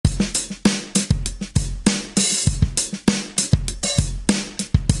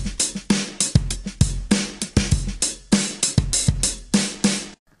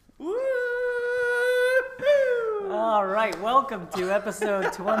welcome to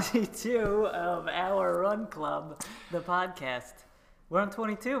episode 22 of Our Run Club, the podcast. We're on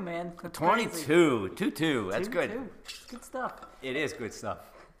 22, man. That's 22, 2-2. That's good. Good stuff. It is good stuff.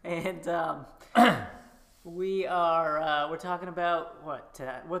 And we're talking about what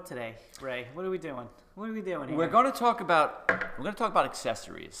today, Ray? What are we doing? What are we doing here? We're going to talk about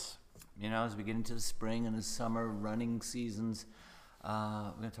accessories. You know, as we get into the spring and the summer running seasons,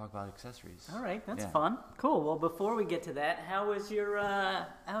 we're going to talk about accessories. All right, that's fun. Cool. Well, before we get to that, how is your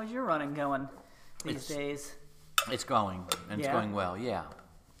running going these days? It's going, and it's going well. Yeah,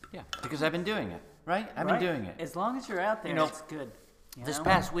 because I've been doing it, right? I've been doing it. As long as you're out there, it's good. This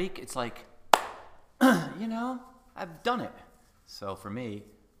past week, it's like, I've done it. So for me,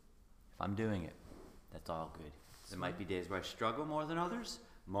 if I'm doing it, that's all good. There might be days where I struggle more than others,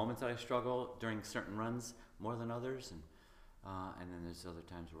 moments that I struggle during certain runs more than others, and then there's other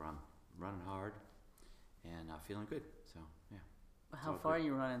times where I'm running hard and feeling good. So yeah. How far are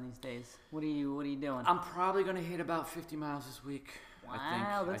you running these days? What are you doing? I'm probably going to hit about 50 miles this week.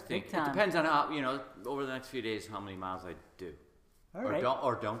 Wow, that's big time. It depends on how, over the next few days how many miles I do,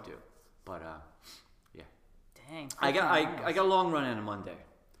 or don't do. But yeah. Dang. I got a long run in on Monday,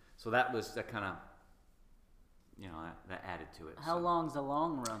 so that kind of. That added to it. How long's a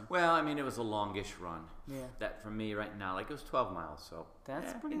long run? Well, I mean, it was a longish run. Yeah. That for me right now, it was 12 miles, so.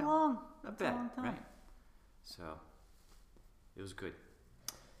 That's pretty long. Not bad, right? So, it was good.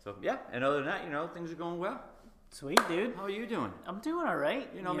 So, yeah, and other than that, things are going well. Sweet, dude. How are you doing? I'm doing all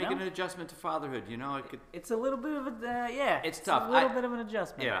right. Making an adjustment to fatherhood, It's a little bit of It's tough. A little bit of an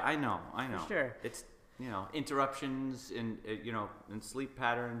adjustment. Yeah, I know. For sure. It's, interruptions in sleep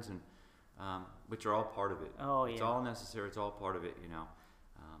patterns and, which are all part of it. Oh, yeah. It's all necessary. It's all part of it,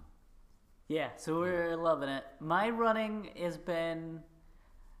 Yeah, so we're loving it. My running has been,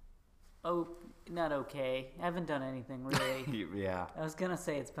 not okay. I haven't done anything really. Yeah. I was going to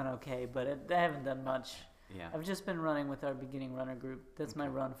say it's been okay, but I haven't done much. Yeah. I've just been running with our beginning runner group. That's my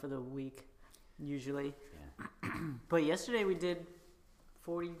run for the week, usually. Yeah. But yesterday we did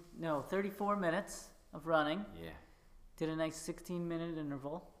 34 minutes of running. Yeah. Did a nice 16-minute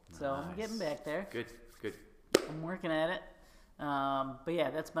interval. So nice. I'm getting back there. Good. I'm working at it. But yeah,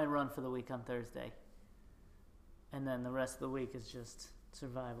 that's my run for the week on Thursday. And then the rest of the week is just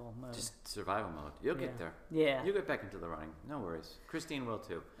survival mode. Just survival mode. You'll get there. Yeah. You'll get back into the running. No worries. Christine will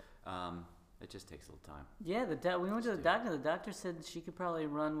too. It just takes a little time. Yeah, we went to the doctor. The doctor said she could probably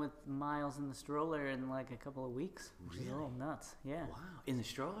run with Miles in the stroller in like a couple of weeks. Which is a little nuts. Yeah. Wow. In the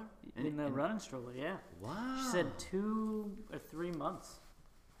stroller? In the running stroller, yeah. Wow. She said 2 or 3 months.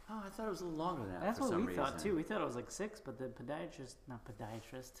 Oh, I thought it was a little longer than that. That's for what some we reason. thought too. We thought it was like 6, but the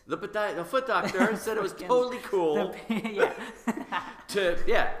The foot doctor said it was totally cool. Yeah.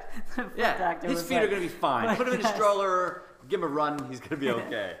 His feet are going to be fine. Put him in a stroller, give him a run, he's going to be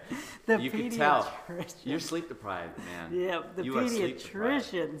okay. You can tell. You're sleep deprived, man. Yeah, the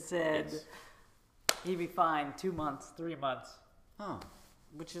pediatrician said he'd be fine 2 months, 3 months. Oh.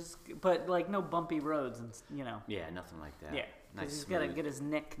 Which is, but like no bumpy roads and Yeah, nothing like that. Yeah, nice. He's got to get his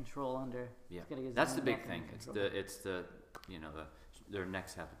neck control under. Yeah, that's the big thing. It's the their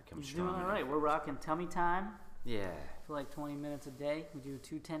necks have to become strong. Doing all right. We're rocking tummy time. Yeah. For like 20 minutes a day, we do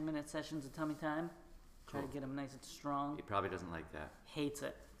 2 10-minute sessions of tummy time. Try to get him nice and strong. He probably doesn't like that. Hates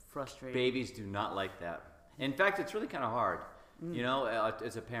it. Frustrated. Babies do not like that. In fact, it's really kind of hard.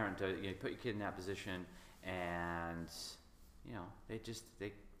 As a parent, to put your kid in that position and. They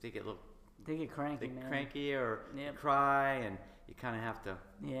get a little. They get cranky, man. They cranky or cry, and you kind of have to.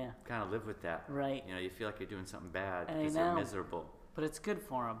 Kind of live with that. Right. You feel like you're doing something bad because they're miserable. But it's good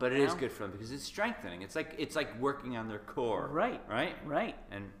for them. But it is good for them because it's strengthening. It's like working on their core. Right. Right. Right.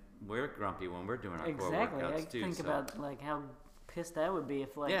 And we're grumpy when we're doing our core workouts too. I think about like how pissed I would be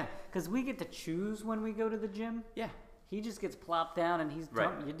if because we get to choose when we go to the gym. Yeah. He just gets plopped down and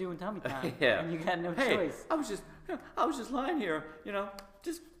you're doing tummy time. Yeah. And you got no choice. I was just lying here,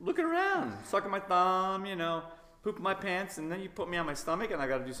 just looking around, sucking my thumb, pooping my pants, and then you put me on my stomach and I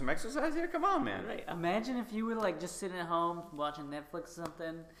got to do some exercise here? Come on, man. Right. Imagine if you were like just sitting at home watching Netflix or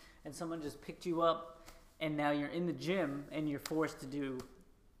something and someone just picked you up and now you're in the gym and you're forced to do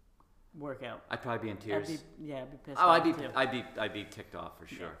workout. I'd probably be in tears. I'd be pissed off. I'd be ticked off for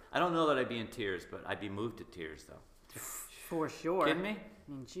sure. Yeah. I don't know that I'd be in tears, but I'd be moved to tears though. For sure. Kidding me?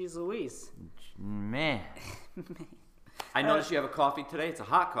 Jeez Louise. Man. I noticed you have a coffee today. It's a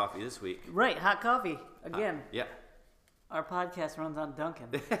hot coffee this week. Right, hot coffee. Again. Yeah. Our podcast runs on Dunkin'.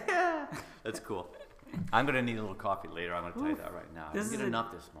 That's cool. I'm going to need a little coffee later. I'm going to tell you that right now. I didn't get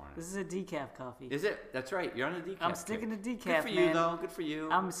enough this morning. This is a decaf coffee. Is it? That's right. You're on a decaf. I'm sticking to decaf, Good for you, though. Good for you.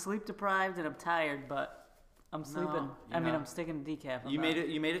 I'm sleep deprived and I'm tired, but I'm sleeping. I'm sticking to decaf. You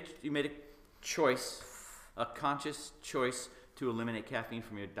made a choice, a conscious choice to eliminate caffeine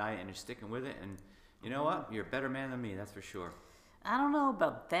from your diet, and you're sticking with it. And you know what? You're a better man than me. That's for sure. I don't know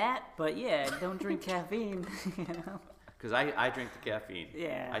about that, but yeah, don't drink caffeine. You know. Because I drink the caffeine.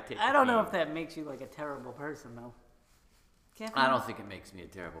 Yeah. I take. I don't know if that makes you like a terrible person though. Caffeine. I don't think it makes me a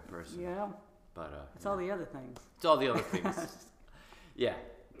terrible person. You know. But it's all the other things. It's all the other things. Yeah.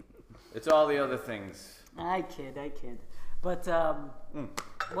 It's all the other things. I kid. But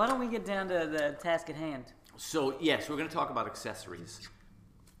why don't we get down to the task at hand? So, yes, we're going to talk about accessories.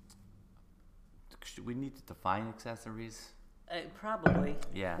 Should we need to define accessories? Probably.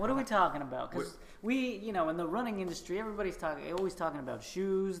 Yeah. What are we talking about? Because in the running industry, everybody's always talking about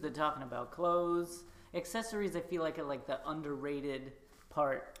shoes. They're talking about clothes. Accessories, I feel like are like the underrated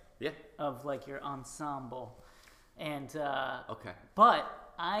part of like your ensemble. And okay.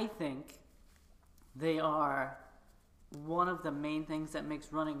 But I think they are one of the main things that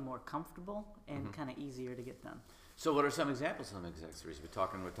makes running more comfortable and kind of easier to get done. So what are some examples of some accessories? We're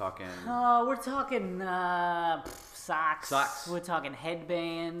talking We're talking socks. Socks. We're talking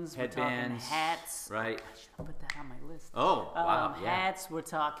headbands. We're talking hats. Right. I should have put that on my list. Oh, wow. Hats. We're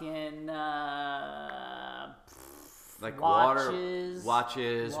talking like watches,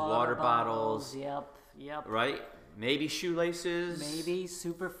 water bottles. Yep. Right? Maybe shoelaces. Maybe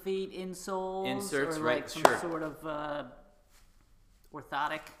super feet insoles. Inserts, or right? Like some sure. sort of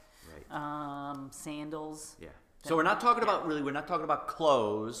orthotic. Right. Sandals. Yeah. So we're not talking about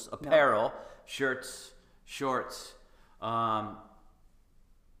clothes, apparel, shirts, shorts, and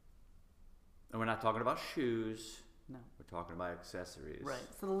we're not talking about shoes. No. We're talking about accessories. Right.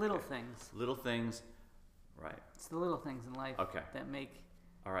 It's the little things. Little things. Right. It's the little things in life that make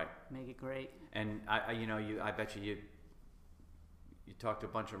it great. And I bet you talk to a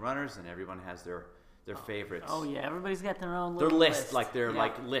bunch of runners, and everyone has their favorites. Oh yeah, everybody's got their own their little list, like their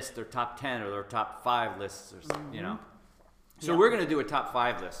their top 10 or their top 5 lists, or So we're gonna do a top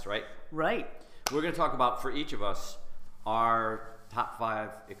 5 list, right? Right. We're gonna talk about, for each of us, our top 5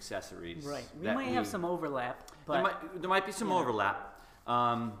 accessories. Right. We might have some overlap, but there might be some overlap.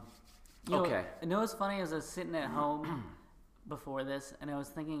 Okay. You know what's funny is I was sitting at home before this, and I was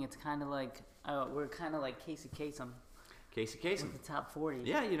thinking it's kind of like we're kind of like Casey Kasem. Casey Kasem. With the top 40.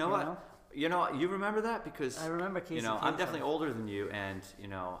 Yeah, you know what? You remember that? Because I remember Casey Kasem. I'm definitely older than you, and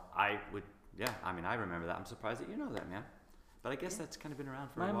I remember that. I'm surprised that you know that, man. But I guess that's kind of been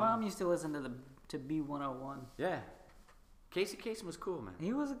around for a while. My mom used to listen to B101. Yeah. Casey Kasem was cool, man.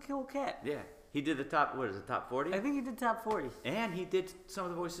 He was a cool cat. Yeah. He did the top 40? I think he did top 40. And he did some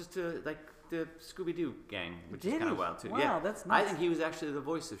of the voices to, like, the Scooby-Doo gang, which is Did kind he? of wild, too. Wow, yeah. that's nice. I think he was actually the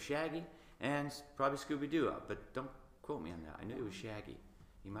voice of Shaggy and probably Scooby-Doo, but don't quote me on that. I knew it was Shaggy.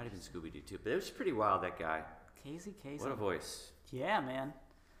 He might have been Scooby-Doo, too. But it was pretty wild, that guy. Casey Kasem. What a voice. Yeah, man.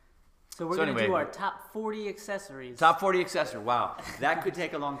 So we're going to do our top 40 accessories. Top 40 accessories. Wow. That could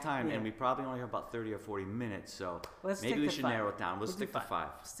take a long time, and we probably only have about 30 or 40 minutes, so maybe we should narrow it down. We'll stick to 5.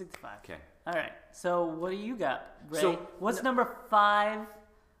 Stick to 5. Okay. All right. So what do you got, Ray? So, what's number 5?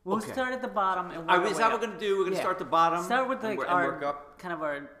 We'll start at the bottom and work is that what we're going to do? We're going to start at the bottom? Start with and work up? Kind of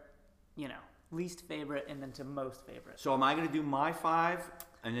our, least favorite and then to most favorite. So am I going to do my 5,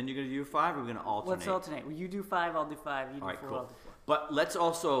 and then you're going to do your 5, or we're going to alternate? Let's alternate. Well, you do 5, I'll do 5. You do 4, cool. I'll do 4. But let's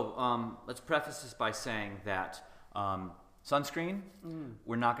also, let's preface this by saying that sunscreen,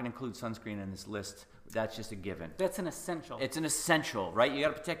 we're not going to include sunscreen in this list. That's just a given. That's an essential. It's an essential, right? You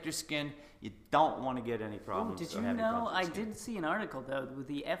got to protect your skin. You don't want to get any problems. Did you know, I did see an article, though, with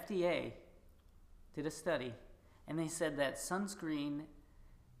the FDA did a study, and they said that sunscreen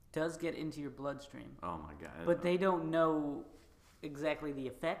does get into your bloodstream. Oh, my God. But they don't know exactly the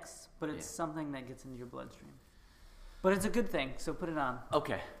effects, but it's something that gets into your bloodstream. But it's a good thing, so put it on.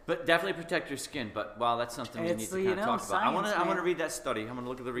 Okay, but definitely protect your skin. But that's something we need to kind of talk about. I want to read that study. I'm going to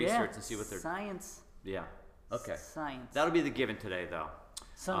look at the research and see what they're. Science. Yeah. Okay. Science. That'll be the given today, though.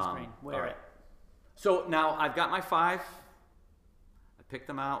 Sunscreen. Wear it. So now I've got my 5. I picked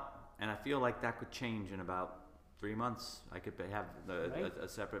them out, and I feel like that could change in about 3 months. I could have a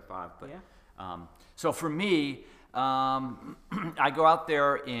separate 5. But so for me. I go out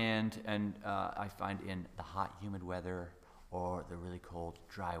there and I find in the hot, humid weather or the really cold,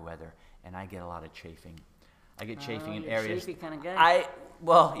 dry weather, and I get a lot of chafing. I get chafing in areas. Chafy kind of guy.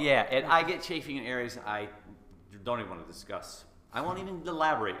 I get chafing in areas I don't even want to discuss. I won't even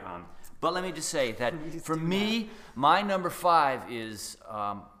elaborate on. But let me just say that for me, my number 5 is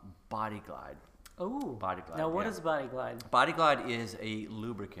Body Glide. Oh, Body Glide. Now, what is Body Glide? Body Glide is a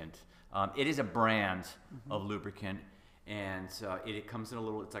lubricant. It is a brand of lubricant, and it comes in a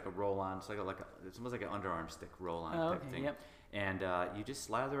little. It's like a roll-on. It's it's almost like an underarm stick roll-on type thing. Yep. And you just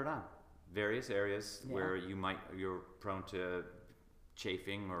slather it on various areas where you're prone to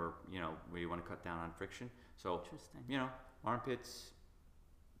chafing, or where you want to cut down on friction. So armpits,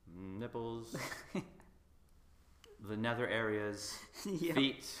 nipples, the nether areas,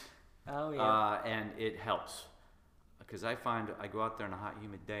 feet. Oh yeah. And it helps, because I find I go out there on a hot,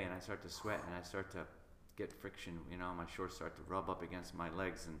 humid day and I start to sweat and I start to get friction. My shorts start to rub up against my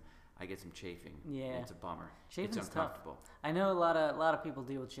legs and I get some chafing. Yeah. It's a bummer. Chafing's it's uncomfortable. Tough. I know a lot of people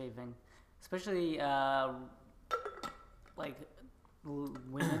deal with chafing, especially like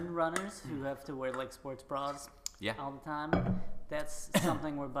women runners who have to wear like sports bras all the time. That's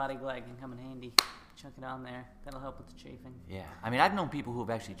something where Body Glide can come in handy. Chuck it on there. That'll help with the chafing. Yeah. I mean, I've known people who have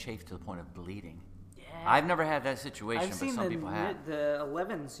actually chafed to the point of bleeding. Yeah. I've never had that situation, I've seen but some people have. the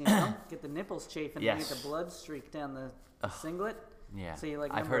 11s, get the nipples chafing and get the blood streak down the singlet. Yeah. So you're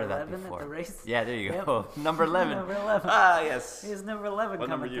like I've number heard of that 11 before. at the race? Yeah, there you go. Number 11. Number 11. Ah, yes. Here's number 11 What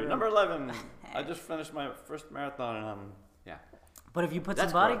coming number you? through. Number 11. I just finished my first marathon and But if you put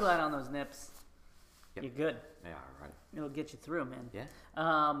some Body Glide on those nips, you're good. Yeah, right. It'll get you through, man. Yeah.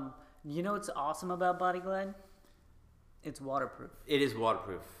 You know what's awesome about Body Glide? It's waterproof. It is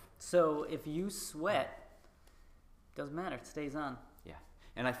waterproof. So if you sweat, doesn't matter. It stays on. Yeah.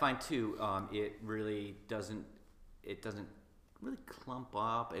 And I find too, it really doesn't really clump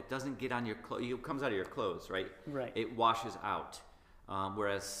up. It doesn't get on your clothes. It comes out of your clothes, right? Right. It washes out.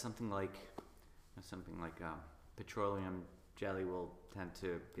 Whereas something like petroleum jelly will tend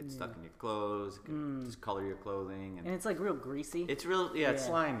to get stuck in your clothes, discolor your clothing, and it's like real greasy. It's real, it's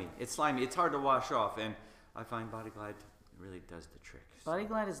slimy. It's slimy. It's hard to wash off, and I find Body Glide really does the trick. Body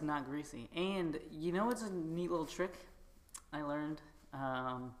Glide is not greasy, and what's a neat little trick I learned?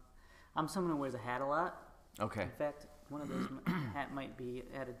 I'm someone who wears a hat a lot. Okay. In fact, one of those hat might be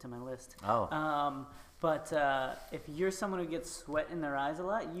added to my list. Oh. But if you're someone who gets sweat in their eyes a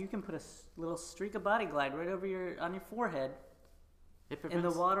lot, you can put a little streak of Body Glide right over on your forehead, and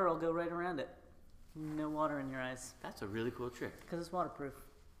the water will go right around it. No water in your eyes. That's a really cool trick. Because it's waterproof.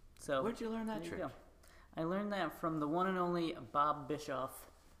 So where'd you learn that trick? I learned that from the one and only Bob Bischoff.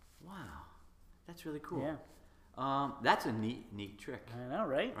 Wow, that's really cool. Yeah. That's a neat trick. I know,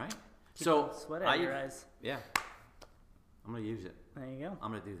 right? Right. Keep sweat out of your eyes. Yeah. I'm gonna use it. There you go.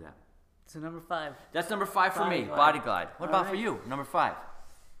 I'm gonna do that. So number 5. That's number 5 for me. Body Glide. What about for you? Number 5.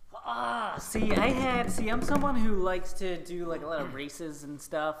 I'm someone who likes to do like a lot of races and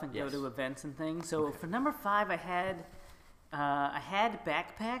stuff and go to events and things. So for number 5, I had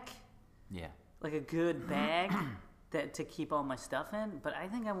backpack. Yeah. Like a good bag to keep all my stuff in, but I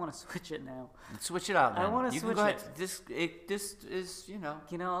think I want to switch it now. Switch it out, man. I want to switch it. This is,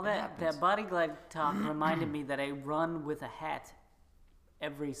 all that Body Glide talk reminded me that I run with a hat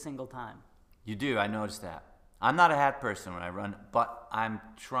every single time. You do. I noticed that. I'm not a hat person when I run, but I'm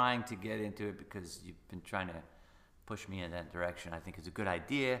trying to get into it because you've been trying to push me in that direction. I think it's a good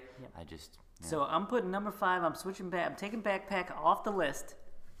idea. Yep. I just... So I'm putting number 5. I'm switching back. I'm taking backpack off the list.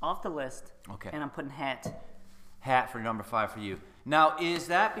 Okay. And I'm putting hat. Hat for number 5 for you. Now, is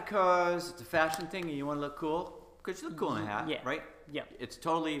that because it's a fashion thing and you want to look cool? Because you look cool in a hat, right? Yeah. It's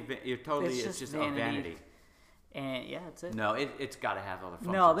just a vanity. And that's it. No, it's got to have other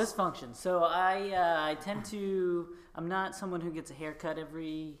functions. No, this function. So I tend to. I'm not someone who gets a haircut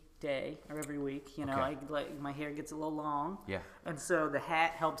every day or every week. I like my hair gets a little long. Yeah. And so the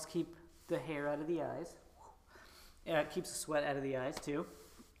hat helps keep the hair out of the eyes. It keeps the sweat out of the eyes too.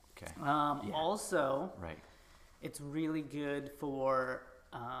 Okay. Also, right. It's really good for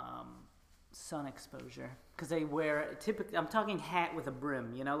sun exposure because they wear typically. I'm talking hat with a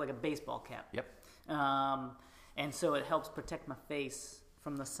brim, like a baseball cap. Yep. And so it helps protect my face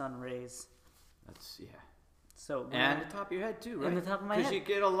from the sun rays. So and the top of your head too, right? And the top of my head. Because you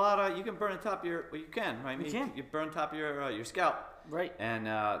get a lot of, you can burn the top of your, you can, right? You burn the top of your scalp. Right. And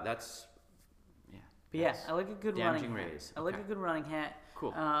that's, But I like a good running rays. hat. I like a good running hat.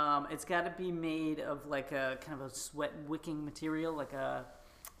 Cool. It's got to be made of like a kind of a sweat wicking material, like a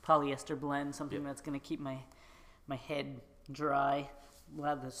polyester blend, something that's going to keep my head dry,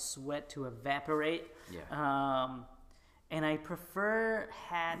 allow the sweat to evaporate. Yeah. And I prefer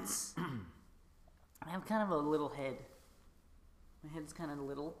hats. I have kind of a little head. My head's kind of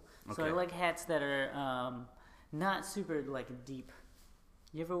little, so I like hats that are not super like deep.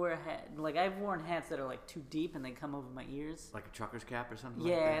 You ever wear a hat? Like I've worn hats that are like too deep and they come over my ears. Like a trucker's cap or something.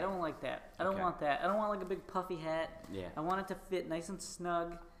 Yeah, like that? I don't like that. I don't want that. I don't want like a big puffy hat. Yeah. I want it to fit nice and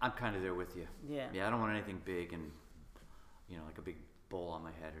snug. I'm kind of there with you. Yeah. Yeah, I don't want anything big and like a big bowl on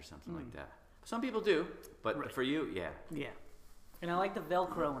my head or something like that. Some people do, but Right. for you, yeah. Yeah. And I like the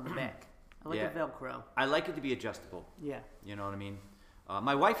Velcro in the back. I like Yeah. the Velcro. I like it to be adjustable. Yeah. You know what I mean?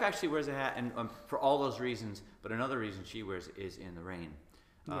 My wife actually wears a hat, and for all those reasons. But another reason she wears it is in the rain.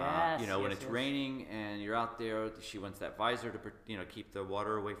 Yes, You know, when yes, it's yes. raining and you're out there, she wants that visor to, keep the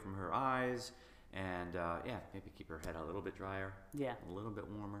water away from her eyes, and maybe keep her head a little bit drier, Yeah. a little bit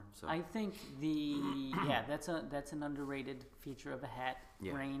warmer. So I think that's an underrated feature of a hat.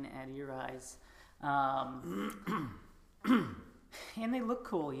 Yeah. Rain out of your eyes. And they look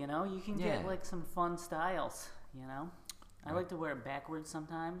cool, you know. You can get Yeah. like some fun styles, you know. I like to wear it backwards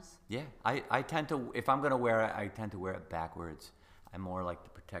sometimes. yeah, I tend to, if I'm gonna wear it, I tend to wear it backwards. I more like to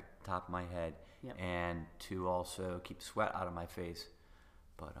protect the top of my head Yep. and to also keep sweat out of my face.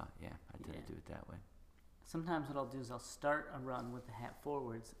 But I tend Yeah. to do it that way. Sometimes what I'll do is I'll start a run with the hat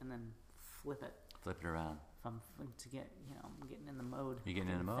forwards and then flip it. Flip it around. If I'm to get, you know, I'm getting in the mode. You're getting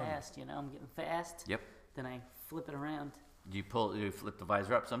in the mode. Fast, you know, I'm getting fast. Yep. Then I flip it around. Do you flip the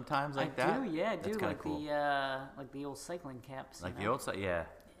visor up sometimes like I that? do, yeah, I do. That's kinda Like cool. like the old cycling caps. Like you the know? old side, yeah.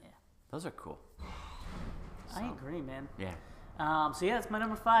 Yeah. Those are cool. I agree, man. Yeah. So yeah, that's my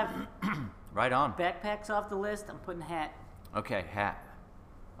number 5. Right on. Backpack's off the list. I'm putting hat. Okay, hat.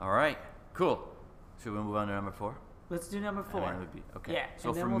 All right. Cool. Should we move on to number 4? Let's do number 4. it would be okay. Yeah. So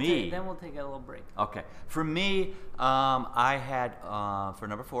and then for we'll me, then we'll take a little break. okay. For me, I had for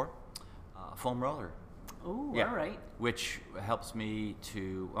number 4, foam roller. Ooh, Yeah. all right. Which helps me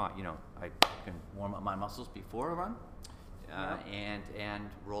to, I can warm up my muscles before a run, and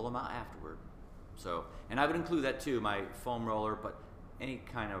roll them out afterward. So, and I would include that too, my foam roller, but any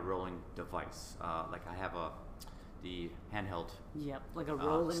kind of rolling device. Like I have the handheld Yep, like a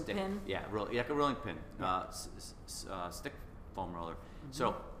rolling stick. pin. Yeah, like a rolling pin, Yeah. stick foam roller. Mm-hmm.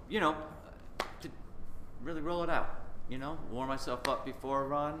 So, to really roll it out, warm myself up before a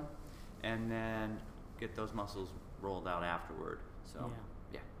run, and then get those muscles rolled out afterward. So,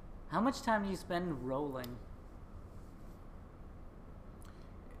 yeah. How much time do you spend rolling?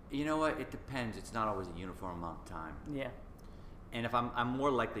 You know what? It depends. It's not always a uniform amount of time. Yeah. And if I'm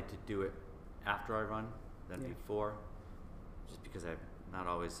more likely to do it after I run than Yeah. before, just because I don't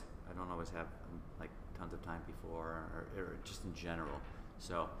always have like tons of time before, or just in general.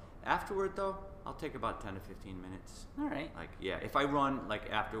 So afterward though, I'll take about 10 to 15 minutes. All right. Like if I run like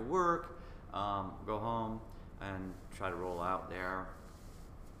after work, go home and try to roll out there.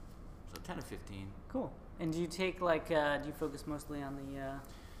 So 10 to 15. Cool. And do you take do you focus mostly on the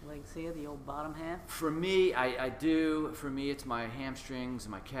legs here, the old bottom half? For me, I do. For me, it's my hamstrings,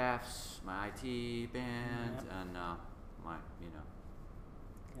 my calves, my IT band, Yep. and my,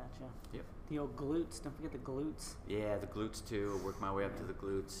 Gotcha. Yep. The old glutes. Don't forget the glutes. Yeah, the glutes too. Work my way up to the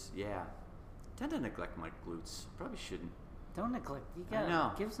glutes. Yeah. Tend to neglect my glutes. Probably shouldn't. Don't neglect. You I know.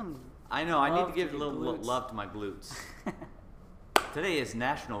 gotta give some. I know. I need Love to give to a your little glutes. love to my glutes. Today is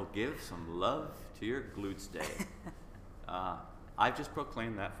National Give Some Love to Your Glutes Day. I've just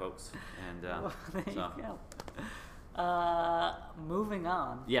proclaimed that, folks. And Well, there so, you go. Moving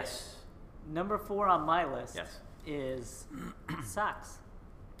on. yes. Number 4 on my list Yes. is socks.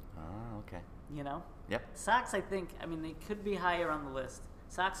 Oh, okay. You know, Yep. socks. I think. I mean, they could be higher on the list.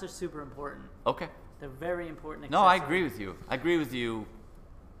 Socks are super important. Okay. They're very important. No, I accessory. agree with you. I agree with you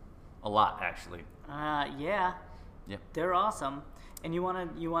a lot, actually. Yeah. Yep. They're awesome. And you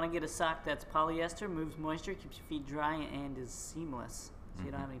wanna get a sock that's polyester, moves moisture, keeps your feet dry, and is seamless, so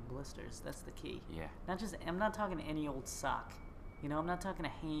you don't have any blisters. That's the key. Yeah. I'm not talking any old sock. I'm not talking a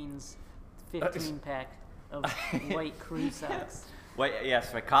Hanes 15 pack of white crew socks. Wait,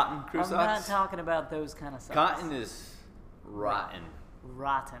 yes, my cotton crew I'm socks. not talking about those kind of socks. Cotton is rotten.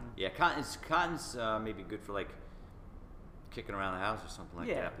 Rotten. Yeah, cotton's maybe good for like kicking around the house or something like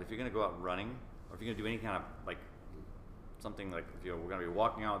Yeah. that. But if you're gonna go out running, or if you're gonna do any kind of like something like if we're gonna be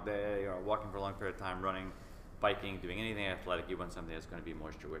walking all day or walking for a long period of time, running, biking, doing anything athletic, you want something that's going to be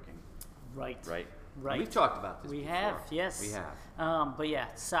moisture wicking, Right. right? Right. We've talked about this. We before. have, yes. We have. But yeah,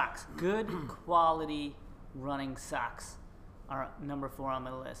 socks. Good quality running socks are number 4 on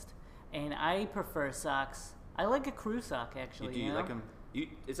my list. And I prefer socks. I like a crew sock actually. Do you like them?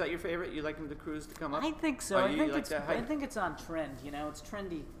 Is that your favorite? You like them to cruise to come up? I think so. Oh, I you think like it's that height? I think it's on trend. It's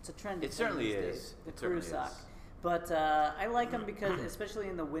trendy. It's a trendy. It thing certainly these is. days, the It crew certainly sock. is. But I like them because, especially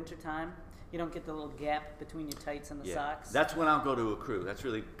in the wintertime, you don't get the little gap between your tights and the socks. That's when I'll go to a crew. That's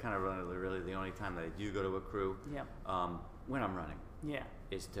really kind of really the only time that I do go to a crew. Yeah. When I'm running, Yeah.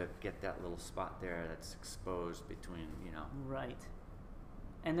 is to get that little spot there that's exposed between, Right.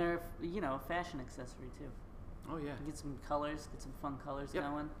 And they're a fashion accessory too. Oh yeah. Get some colors, get some fun colors Yep.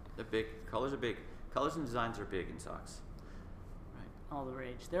 going. They're big. Colors are big. Colors and designs are big in socks. all the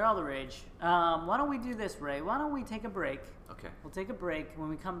rage. They're all the rage. Why don't we do this, Ray? Why don't we take a break? Okay. We'll take a break. When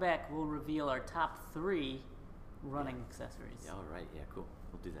we come back, we'll reveal our top 3 running accessories. Yeah, all right. Yeah, cool.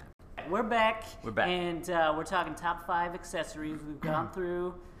 We'll do that. We're back. We're back. And we're talking top 5 accessories. We've gone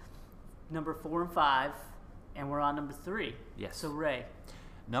through number 4 and 5, and we're on number 3. Yes. So, Ray.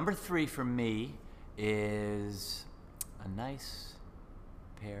 Number 3 for me is a nice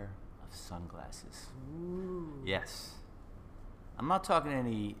pair of sunglasses. Ooh. Yes. I'm not talking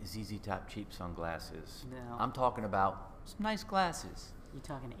any ZZ Top cheap sunglasses. No. I'm talking about some nice glasses. You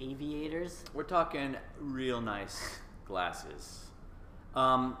talking aviators? We're talking real nice glasses.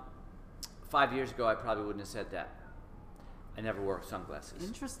 5 years ago, I probably wouldn't have said that. I never wore sunglasses.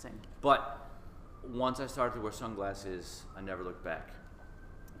 Interesting. But once I started to wear sunglasses, I never looked back.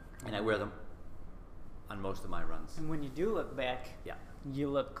 And I wear them on most of my runs. And when you do look back, Yeah. you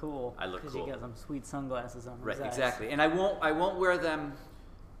look cool. I look cool. Because you got some sweet sunglasses on. Right, those eyes. exactly. And I won't wear them,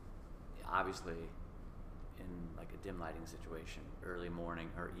 obviously, in like a dim lighting situation, early morning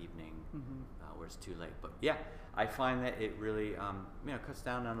or evening, where it's too late. But yeah, I find that it really, cuts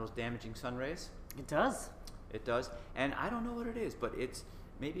down on those damaging sun rays. It does. It does. And I don't know what it is, but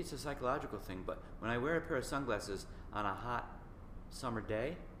maybe it's a psychological thing. But when I wear a pair of sunglasses on a hot summer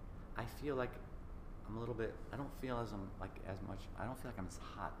day, I feel like I'm a little bit, I don't feel as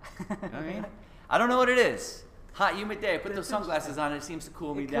hot. You know what I mean? I don't know what it is. Hot, humid day. I put those sunglasses on, it seems to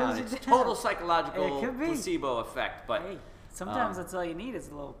cool me down. It's total psychological placebo effect. But hey, sometimes that's all you need is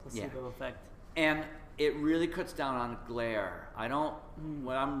a little placebo effect. And it really cuts down on glare.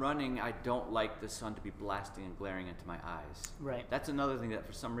 When I'm running, I don't like the sun to be blasting and glaring into my eyes. Right. That's another thing that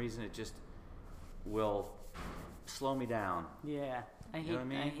for some reason it just will slow me down. Yeah. I hate, You know what I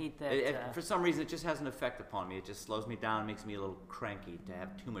mean? I hate that. For some reason, it just has an effect upon me. It just slows me down, makes me a little cranky to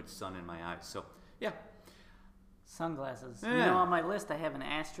have too much sun in my eyes. So, yeah. Sunglasses. Yeah. You know, on my list, I have an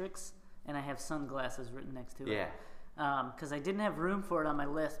asterisk, and I have sunglasses written next to it. Yeah. Because I didn't have room for it on my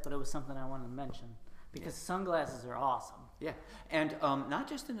list, but it was something I wanted to mention. Because sunglasses are awesome. Yeah. And not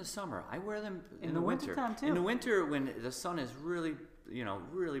just in the summer. I wear them in the winter. Wintertime, too. In the winter, when the sun is really,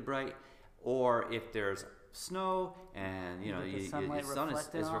 really bright, or if there's snow and the sun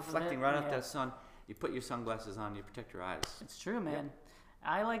is reflecting right off that sun, you put your sunglasses on, you protect your eyes. It's true, man.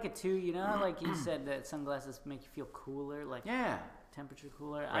 I like it too. Like you said, that sunglasses make you feel cooler, like temperature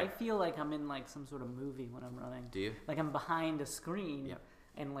cooler. Right. I feel like I'm in like some sort of movie when I'm running. Do you? Like I'm behind a screen,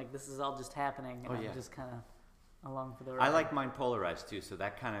 and like this is all just happening, and I'm just kind of along for the ride. I like mine polarized too, so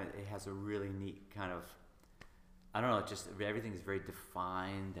that it has a really neat kind of, I don't know, just everything's very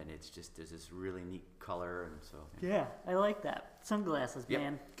defined, and there's this really neat color, and so. Yeah, I like that. Sunglasses,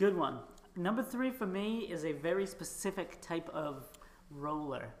 man. Good one. Number 3 for me is a very specific type of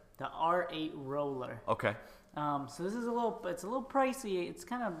roller, the R8 roller. Okay. So this is it's a little pricey. It's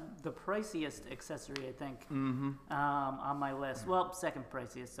kind of the priciest accessory, I think, on my list. Well, second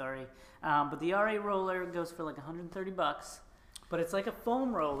priciest, sorry. But the R8 roller goes for like $130, but it's like a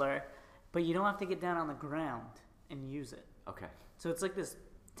foam roller, but you don't have to get down on the ground and use it. Okay. So it's like this,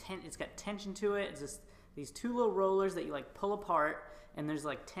 it's got tension to it. It's just these 2 little rollers that you like pull apart, and there's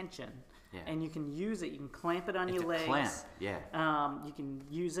like tension. Yeah. And you can use it. You can clamp it on your legs. Clamp. Yeah. You can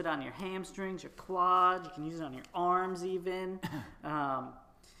use it on your hamstrings, your quads. You can use it on your arms even.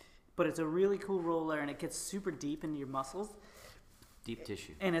 But it's a really cool roller, and it gets super deep into your muscles. Deep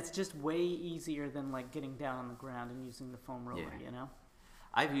tissue. And it's just way easier than like getting down on the ground and using the foam roller,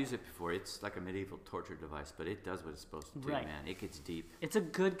 I've used it before. It's like a medieval torture device, but it does what it's supposed to do, man. It gets deep. It's a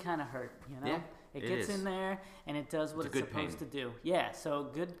good kind of hurt, Yeah, it gets in there, and it does what it's supposed to do. Yeah, so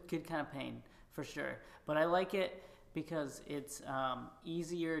good kind of pain, for sure. But I like it because it's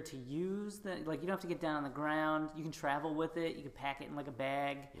easier to use. Like, you don't have to get down on the ground. You can travel with it. You can pack it in like a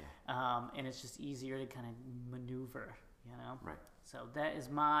bag. Yeah. And it's just easier to kind of maneuver, Right. So that is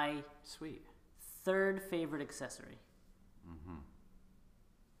my third favorite accessory. Mm-hmm.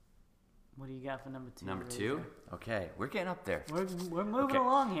 What do you got for number 2? Number 2? Okay, we're getting up there. We're moving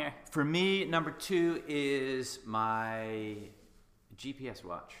along here. For me, number 2 is my GPS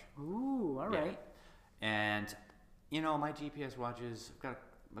watch. Ooh, all right. And my GPS watches,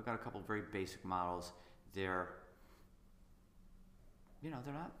 I've got a couple very basic models. They're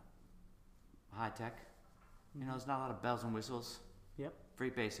not high tech. There's not a lot of bells and whistles. Yep.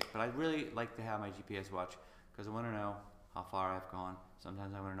 Very basic, but I really like to have my GPS watch because I want to know how far I've gone.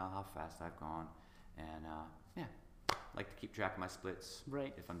 Sometimes I want to know how fast I've gone, and I like to keep track of my splits.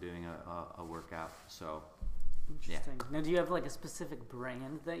 Right. If I'm doing a workout, so Interesting. Yeah. Now, do you have like a specific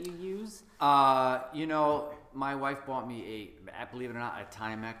brand that you use? You know, my wife bought me believe it or not, a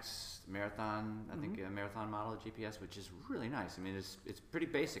Timex Marathon. I think a Marathon model GPS, which is really nice. I mean, it's pretty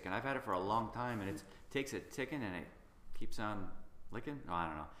basic, and I've had it for a long time, and it takes a ticking and it keeps on licking. Oh, I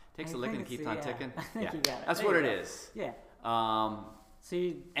don't know. Takes a licking and keeps on ticking. I think you got it. That's what it is. Yeah.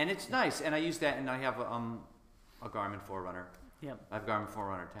 And it's nice, and I use that, and I have a Garmin Forerunner. Yep. I have Garmin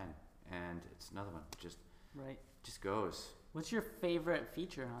Forerunner 10, and it's another one. Just goes. What's your favorite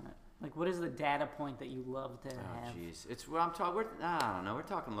feature on it? Like, what is the data point that you love to have? Oh, jeez. It's what I'm talking. I don't know. We're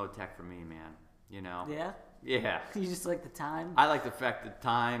talking low tech for me, man. You know. Yeah. Yeah. You just like the time. I like the fact that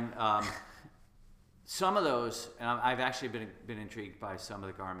time. Some of those, and I've actually been intrigued by some of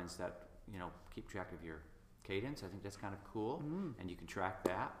the Garmin's that keep track of your cadence. I think that's kind of cool, and you can track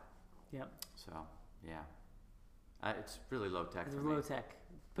that. Yep. So yeah, it's really low tech. It's low tech,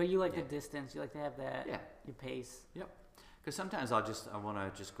 but you like the distance. You like to have that. Yeah. Your pace. Yep. Because sometimes I want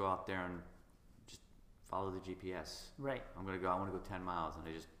to just go out there and just follow the GPS. Right. I want to go 10 miles, and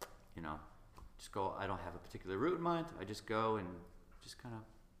I just go. I don't have a particular route in mind. I just go and just kind of.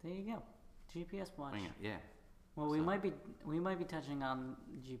 There you go. GPS watch. Yeah. Well, we might be touching on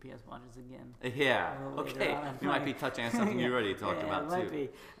GPS watches again. Yeah. Okay. We might be touching on something you already talked about too. It might be.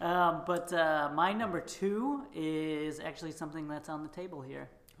 But my number 2 is actually something that's on the table here.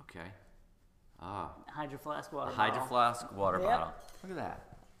 Okay. Hydro Flask water bottle. Hydro Flask water bottle. Look at that.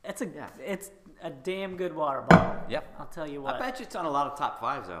 It's a damn good water bottle. Yep. I'll tell you what. I bet you it's on a lot of top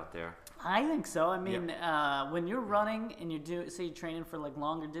 5s out there. I think so. I mean, when you're running and you're training for like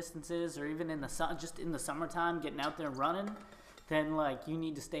longer distances, or even in the sun, just in the summertime, getting out there and running, then like you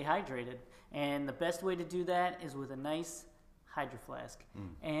need to stay hydrated. And the best way to do that is with a nice Hydro Flask.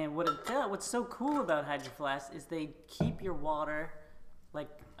 And what's so cool about Hydro Flask is they keep your water like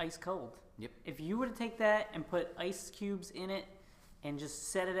ice cold. Yep. If you were to take that and put ice cubes in it and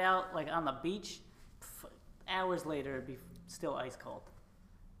just set it out like on the beach, hours later it'd be still ice cold.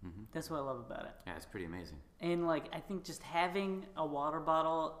 That's what I love about it. Yeah, it's pretty amazing. And like, I think just having a water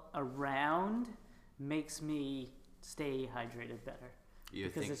bottle around makes me stay hydrated better.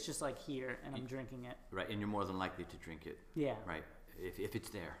 Because it's just like here, and I'm drinking it. Right, and you're more than likely to drink it. Yeah. Right, if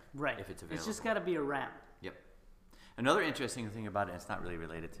it's there. Right. If it's available. It's just got to be around. Yep. Another interesting thing about it, it's not really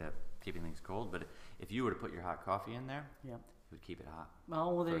related to keeping things cold, but if you were to put your hot coffee in there, it would keep it hot.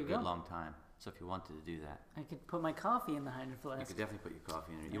 Oh, well, there you go. For a good long time. So if you wanted to do that, I could put my coffee in the Hydro Flask. You could definitely put your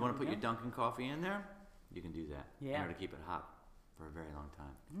coffee in there. You want to put your Dunkin' coffee in there? You can do that. Yeah. In order to keep it hot for a very long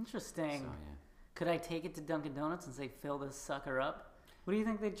time. Interesting. So yeah. Could I take it to Dunkin' Donuts and say, fill this sucker up? What do you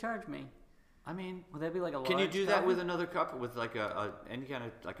think they'd charge me? I mean, would that be like a large Can you do that coffee? with another cup, with like any kind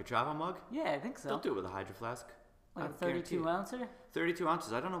of like a travel mug? Yeah, I think so. They'll do it with a Hydro Flask. Like a 32 ouncer? 32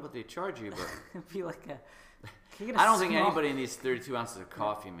 ounces. I don't know what they charge you, but it'd be like a. I don't think anybody needs 32 ounces of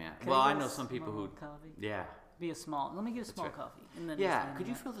coffee, man. Well, I know some people who. Coffee? Yeah. Be a small. Let me get a small coffee. And then could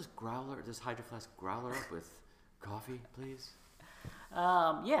you fill this Hydro Flask growler up with coffee, please?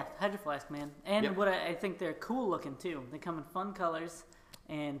 Yeah, Hydro Flask, man. And what I think they're cool looking too. They come in fun colors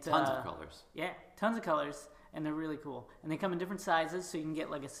and tons of colors. Yeah, tons of colors, and they're really cool. And they come in different sizes, so you can get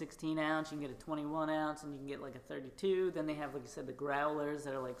like a 16 ounce, you can get a 21 ounce, and you can get like a 32. Then they have, like you said, the growlers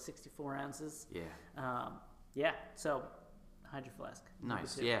that are like 64 ounces. Yeah. Yeah, so Hydro Flask.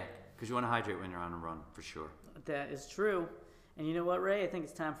 Nice, yeah, because you want to hydrate when you're on a run, for sure. That is true. And you know what, Ray? I think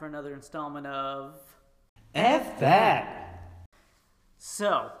it's time for another installment of... F that!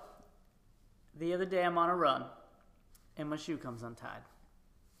 So, the other day I'm on a run, and my shoe comes untied.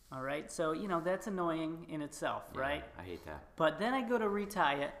 All right? So, that's annoying in itself, right? I hate that. But then I go to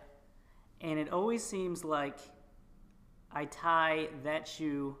retie it, and it always seems like I tie that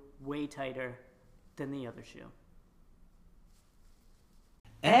shoe way tighter than the other shoe.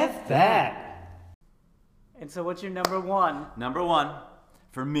 F that! And so what's your number 1? Number 1,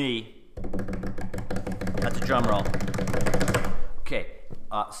 for me, that's a drum roll. Okay,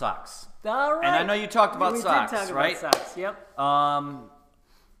 socks. All right. And I know you talked about socks, We did talk right? about socks, yep.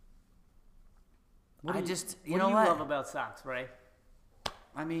 What do you love about socks, Ray?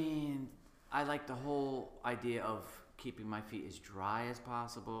 I mean, I like the whole idea of keeping my feet as dry as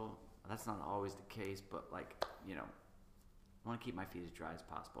possible. That's not always the case, but I want to keep my feet as dry as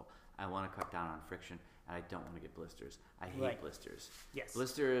possible. I want to cut down on friction, and I don't want to get blisters. I hate blisters. Yes.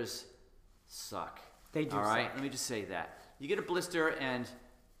 Blisters suck. They do All right? suck. Let me just say that. You get a blister, and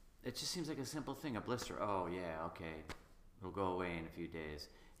it just seems like a simple thing. A blister, oh, yeah, okay. It'll go away in a few days.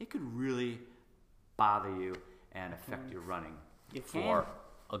 It could really bother you and affect your running for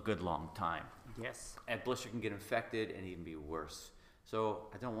a good long time. Yes. A blister can get infected and even be worse. So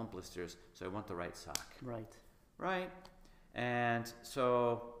I don't want blisters, so I want the right sock. Right. right? And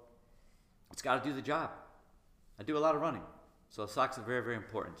so it's got to do the job. I do a lot of running, so socks are very, very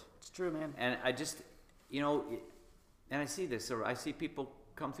important. It's true, man. And I just, and I see this. So I see people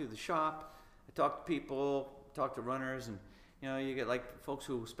come through the shop. I talk to people, talk to runners, and you get like folks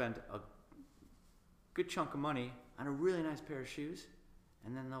who spend a good chunk of money on a really nice pair of shoes,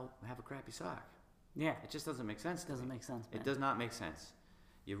 and then they'll have a crappy sock. Yeah. It just doesn't make sense. It doesn't make sense, man. It does not make sense.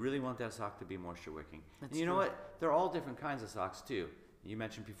 You really want that sock to be moisture wicking. That's and you know true. what? There are all different kinds of socks too. You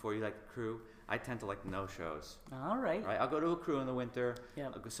mentioned before you like the crew. I tend to like the no-shows. All right. Right? I'll go to a crew in the winter.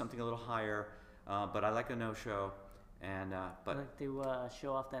 Yep. I'll go something a little higher, but I like a no-show. And but I like to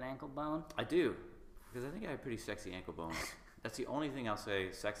show off that ankle bone. I do, because I think I have pretty sexy ankle bones. That's the only thing I'll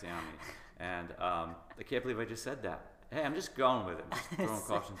say sexy on me. And I can't believe I just said that. Hey, I'm just going with it. I'm just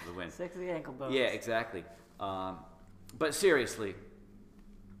throwing caution to the wind. Sexy ankle bones. Yeah, exactly. But seriously,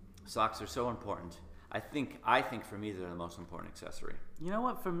 socks are so important. I think for me they're the most important accessory. You know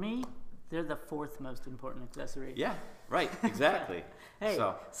what? For me, they're the fourth most important accessory. Yeah, right, exactly. Hey,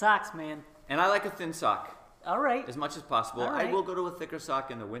 so, socks, man. and I like a thin sock All right. as much as possible. All right. I will go to a thicker sock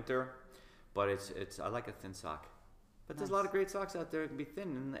in the winter, but I like a thin sock. But there's a lot of great socks out there that can be thin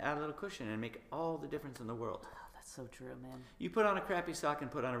and add a little cushion and make all the difference in the world. Oh, that's so true, man. You put on a crappy sock and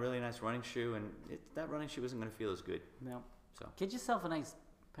put on a really nice running shoe, and that running shoe isn't going to feel as good. No. So Get yourself a nice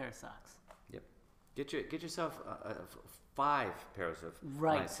pair of socks. yep, get yourself 5 pairs of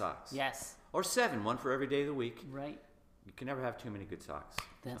Right. nice socks. Yes. Or 7, one for every day of the week. Right. You can never have too many good socks.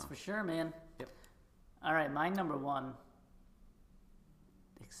 That's So, for sure, man. Yep. All right, my number one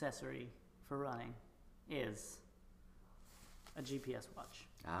accessory for running is a GPS watch.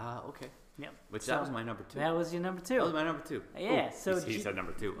 Okay. Yep. Which So, that was my number 2. That was your number 2. That was my number 2. Yeah, Ooh, so he said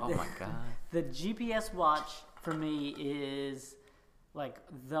number 2. Oh my god. The GPS watch for me is like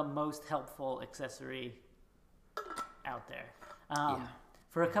the most helpful accessory out there. Yeah.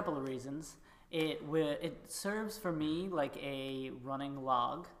 For a couple of reasons. It serves for me like a running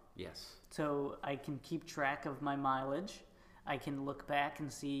log, Yes. so I can keep track of my mileage. I can look back and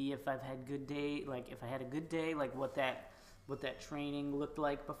see if I've had good day, like if I had a good day, like what that training looked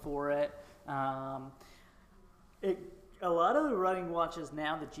like before it. A lot of the running watches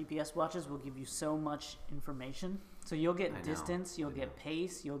now, the GPS watches, will give you so much information. So you'll get I know, distance, you'll I get know.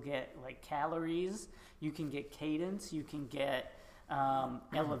 pace, you'll get like calories, you can get cadence, you can get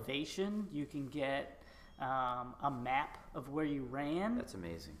elevation, you can get a map of where you ran. That's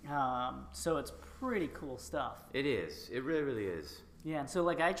amazing. So it's pretty cool stuff. It is. It really, really is. Yeah, and so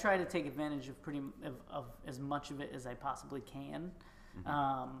like I try to take advantage of of as much of it as I possibly can.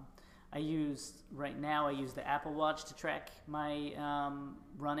 I use the Apple Watch to track my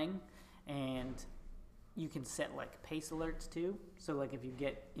running, and you can set like pace alerts too. So like if you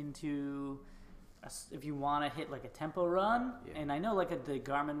get into if you want to hit like a tempo run, Yeah. and I know like the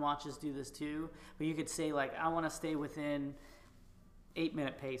Garmin watches do this too, but you could say like I want to stay within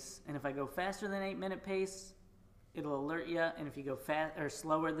 8-minute pace, and if I go faster than 8-minute pace, it'll alert you, and if you go fast or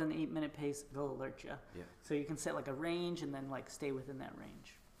slower than 8-minute pace, it'll alert you. Yeah. So you can set like a range and then like stay within that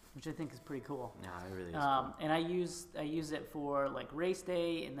range, which I think is pretty cool. No, it really is. Cool. And I use it for like race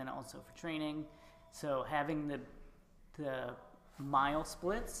day and then also for training. So having the mile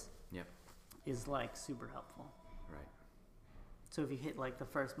splits Yep. is like super helpful. Right. So if you hit like the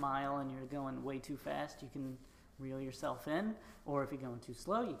first mile and you're going way too fast, you can reel yourself in, or if you're going too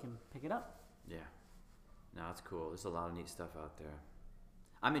slow, you can pick it up. Yeah. No, it's cool. There's a lot of neat stuff out there.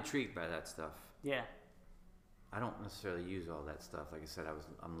 I'm intrigued by that stuff. Yeah. I don't necessarily use all that stuff. Like I said,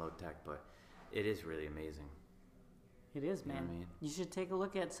 I'm low tech, but it is really amazing. It is, You know man. what I mean? You should take a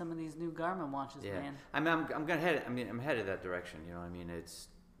look at some of these new Garmin watches, Yeah. man. I'm headed that direction. You know what I mean? I'm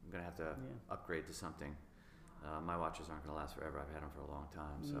gonna have to upgrade to something. My watches aren't gonna last forever. I've had them for a long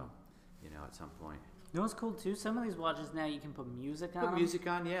time, so at some point. You know what's cool too? Some of these watches now you can put music on. Put music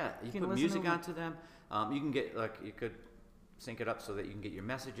on, yeah. You can put listen music to 'em. onto them. You can get you could sync it up so that you can get your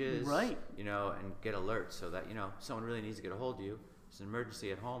messages, Right. And get alerts so that someone really needs to get a hold of you. It's an emergency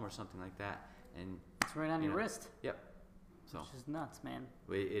at home or something like that, and It's right on your know, wrist, yep. So which is nuts, man.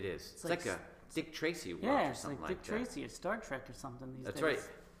 it is. It's like like a Dick Tracy watch Yeah, or it's something like like Dick that. Tracy or Star Trek or something these That's days. right.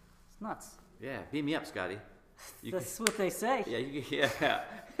 It's nuts. Yeah, beam me up, Scotty. You That's what they say. yeah,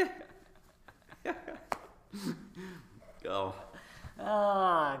 yeah. Oh,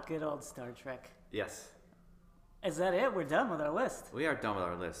 Ah, good old Star Trek. yes. Is that it? We're done with our list. We are done with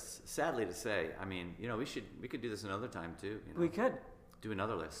our lists. Sadly to say, I mean, we could do this another time too. We could. Do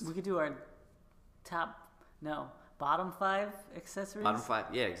another list. We could do our bottom 5 accessories. Bottom 5.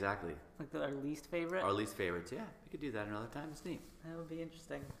 Yeah, exactly. Like our least favorite. Our least favorites. Yeah, we could do that another time. It's neat. That would be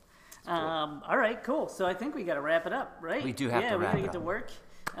interesting. All right, cool. So I think we got to wrap it up, right? We do have to wrap it up. Yeah, we got to get to work.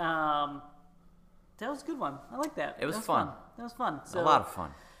 That was a good one. I like that. It was fun. That was fun. So a lot of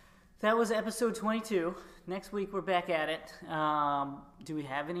fun. That was episode 22. Next week we're back at it. Do we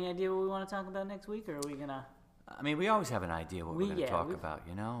have any idea what we want to talk about next week, or are we gonna? I mean, we always have an idea what we're going to talk about,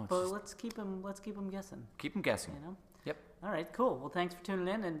 you know. But let's keep them guessing. Keep them guessing. You know. Yep. All right, cool. Well, thanks for tuning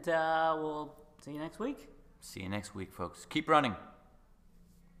in, and we'll see you next week. See you next week, folks. Keep running.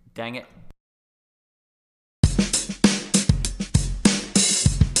 Dang it.